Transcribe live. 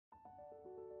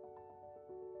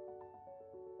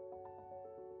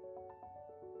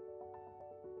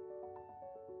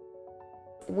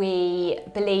We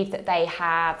believe that they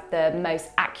have the most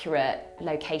accurate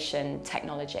location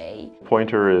technology.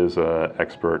 Pointr is an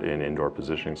expert in indoor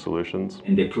positioning solutions.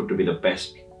 And they proved to be the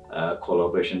best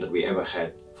collaboration that we ever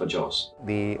had for JAWS.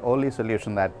 The only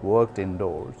solution that worked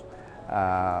indoors,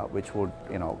 which would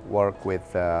work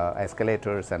with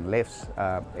escalators and lifts,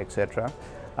 etc.,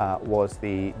 was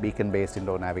the beacon-based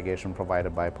indoor navigation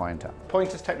provided by Pointr.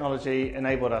 Pointr's technology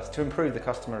enabled us to improve the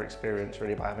customer experience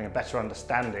really by having a better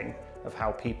understanding of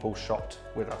how people shopped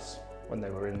with us when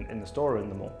they were in the store or in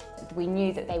the mall. We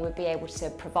knew that they would be able to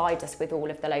provide us with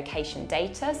all of the location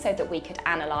data so that we could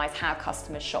analyse how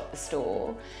customers shop the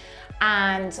store.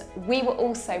 And we were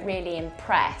also really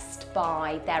impressed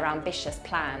by their ambitious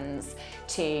plans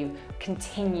to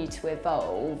continue to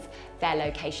evolve their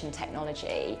location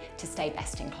technology to stay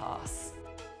best in class.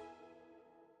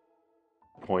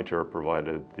 Pointr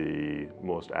provided the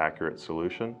most accurate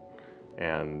solution,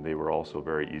 and they were also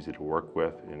very easy to work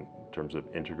with in terms of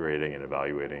integrating and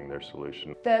evaluating their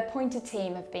solution. The Pointr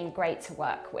team have been great to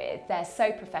work with. They're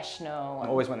so professional. I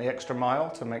always went the extra mile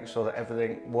to make sure that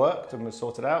everything worked and was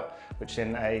sorted out, which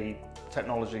in a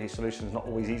technology solution is not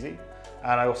always easy.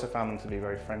 And I also found them to be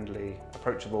very friendly,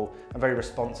 approachable, and very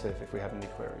responsive if we had any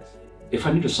queries. If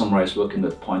I need to summarize working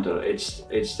with Pointr,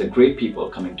 it's the great people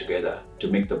coming together to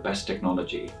make the best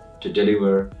technology to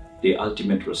deliver the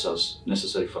ultimate results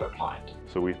necessary for a client.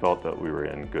 So we felt that we were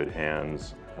in good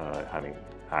hands, having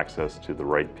access to the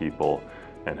right people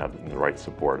and having the right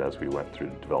support as we went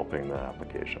through developing the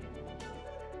application.